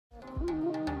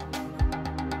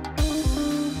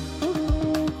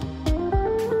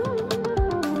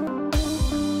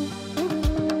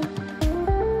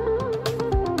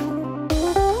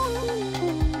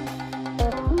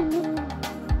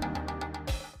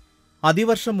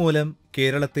അതിവർഷം മൂലം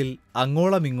കേരളത്തിൽ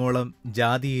അങ്ങോളമിങ്ങോളം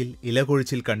ജാതിയിൽ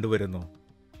ഇലകൊഴിച്ചിൽ കണ്ടുവരുന്നു.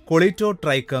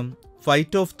 കൊളിറ്റോട്രൈക്കം,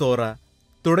 ഫൈറ്റോഫ്തോറ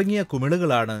തുടങ്ങിയ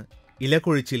കുമിളുകളാണ്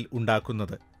ഇലകൊഴിച്ചിൽ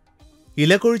ഉണ്ടാക്കുന്നത്.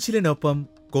 ഇലകൊഴിച്ചിലിനൊപ്പം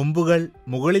കൊമ്പുകൾ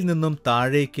മുകളിൽ നിന്നും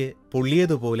താഴേക്ക്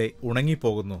പൊള്ളിയതുപോലെ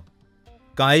ഉണങ്ങിപ്പോകുന്നു.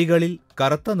 കായ്കളിൽ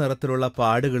കറുത്ത നിറത്തിലുള്ള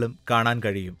പാടുകളും കാണാൻ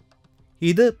കഴിയും.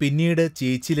 ഇത് പിന്നീട്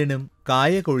ചീച്ചിലിനും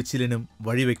കായകൊഴിച്ചിലിനും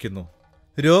വഴിവെക്കുന്നു.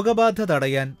 രോഗബാധ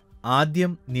തടയാൻ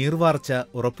ആദ്യം നീർവാർച്ച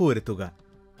ഉറപ്പുവരുത്തുക.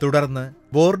 തുടർന്ന്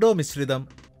ബോർഡോ മിശ്രിതം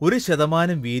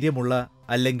 1% വീര്യമുള്ള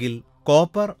അല്ലെങ്കിൽ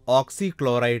കോപ്പർ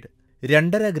ഓക്സിക്ലോറൈഡ്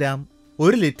 2.5 ഗ്രാം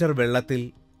 1 ലിറ്റർ വെള്ളത്തിൽ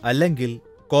അല്ലെങ്കിൽ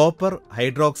കോപ്പർ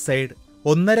ഹൈഡ്രോക്സൈഡ്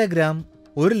 1.5 ഗ്രാം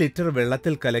 1 ലിറ്റർ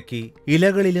വെള്ളത്തിൽ കലക്കി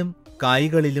ഇലകളിലും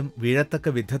കായ്കളിലും വീഴത്തക്ക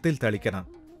വിധത്തിൽ തളിക്കണം.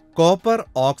 കോപ്പർ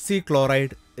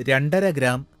ഓക്സിക്ലോറൈഡ് 2.5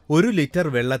 ഗ്രാം 1 ലിറ്റർ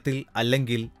വെള്ളത്തിൽ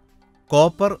അല്ലെങ്കിൽ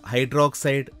കോപ്പർ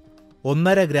ഹൈഡ്രോക്സൈഡ്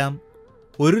 1.5 ഗ്രാം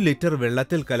 1 ലിറ്റർ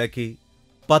വെള്ളത്തിൽ കലക്കി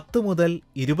 10 മുതൽ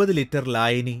 20 ലിറ്റർ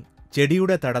ലായനി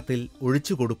ചെടിയുടെ തടത്തിൽ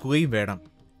ഒഴിച്ചു കൊടുക്കുകയും വേണം.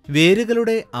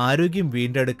 വേരുകളുടെ ആരോഗ്യം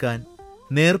വീണ്ടെടുക്കാൻ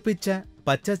നേർപ്പിച്ച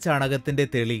പച്ചച്ചാണകത്തിന്റെ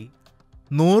തെളി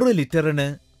 100 ലിറ്ററിന്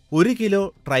 1 കിലോ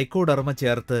ട്രൈക്കോഡർമ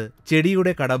ചേർത്ത്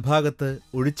ചെടിയുടെ കടഭാഗത്ത്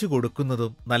ഒഴിച്ചു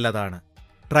കൊടുക്കുന്നതും നല്ലതാണ്.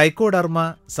 ട്രൈക്കോഡർമ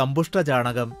സമ്പുഷ്ട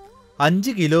ചാണകം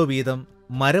 5 കിലോ വീതം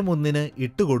മരമൊന്നിന്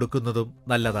ഇട്ടുകൊടുക്കുന്നതും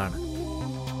നല്ലതാണ്.